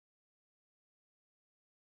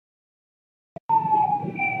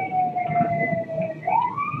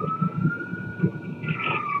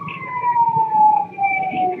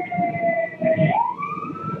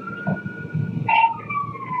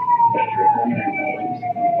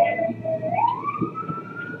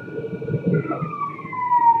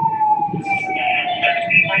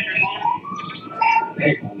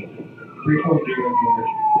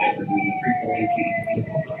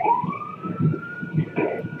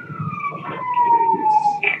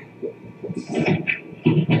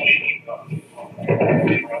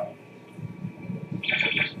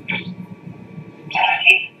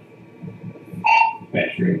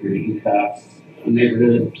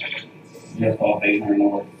neighborhood just off 800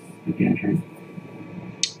 North at the entrance.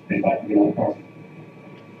 Anybody can get on the car.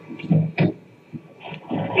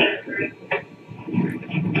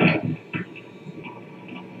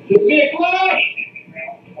 The vehicle up!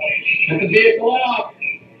 Let the vehicle up!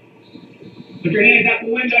 Put your hands out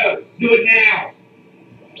the window. Do it now.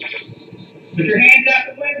 Put your hands out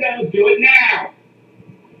the window. Do it now.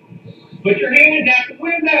 Put your hands out the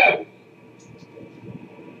window.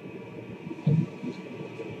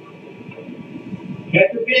 Get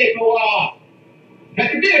the vehicle off.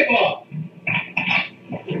 Get the vehicle off.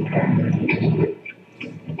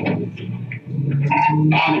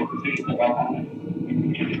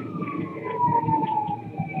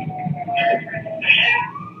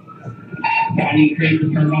 I need trains to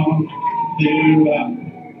turn on to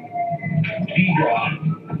G drive.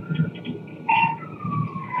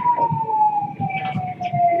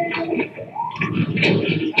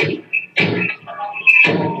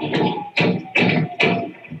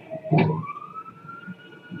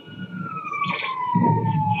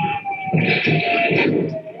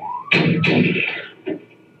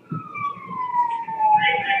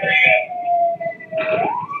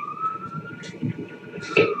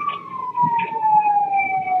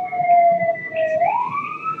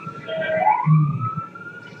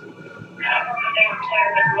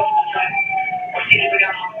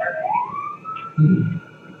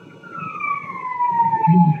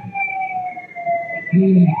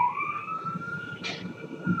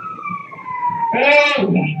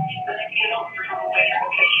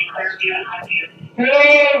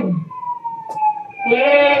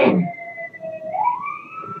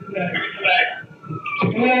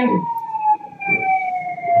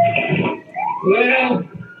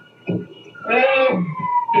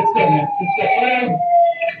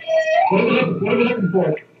 What are we looking for?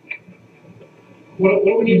 What do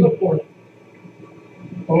we need to look for?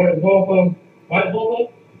 Oh, it's Volvo. White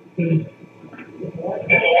Volvo? It's a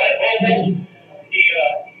white Volvo.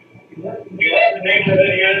 He left the neighborhood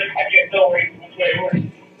here. I can't tell which way it went.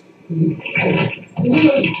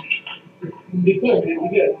 Be clear,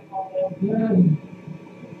 man.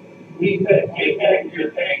 Be good. Get back to your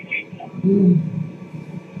tank.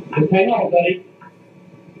 Just hang on, buddy.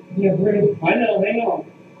 Yeah, Bruce. I know, hang on.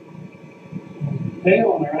 Hang on,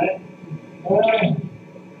 all right?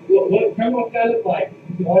 Tell me what that looks like.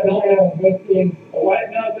 A white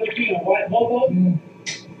male between a white Volvo.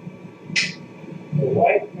 A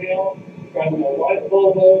white male driving a white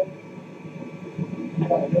Volvo.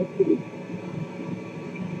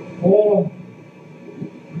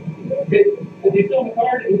 Did he fill the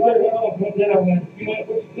car? Did he let it off? What's that one? You want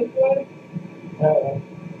to push this way?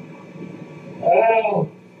 I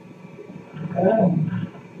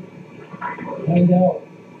know.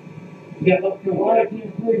 You got help coming.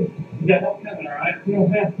 You got help coming, all right? You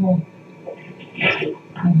don't have to.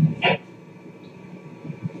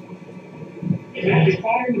 Did you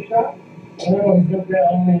fire the shot? Oh, he jumped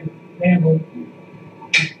out on me. Ambulance.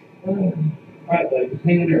 All right, buddy. Just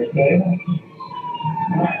hang in there, okay?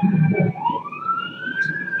 All right.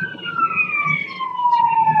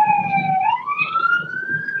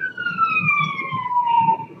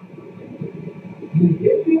 Did he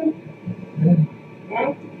get you?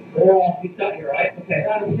 Huh? Yeah, he's got you, right? Okay.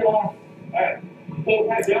 All right. So,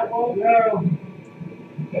 can I jump on? No.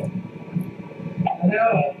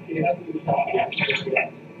 No, you have to stop.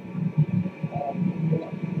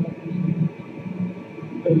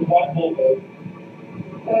 There's a white Volvo.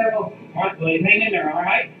 Well, all right, buddy, hang in there, all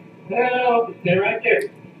right? No, just stay right there.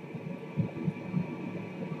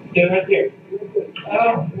 Stay right there.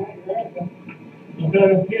 Oh, I'm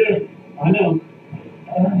gonna get it. I know.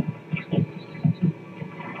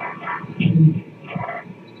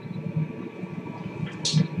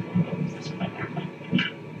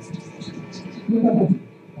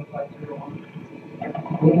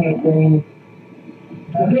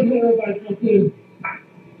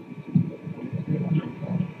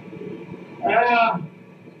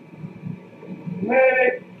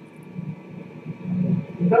 Medic!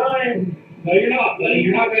 Dying! No, you're not, buddy.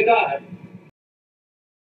 You're not going to die.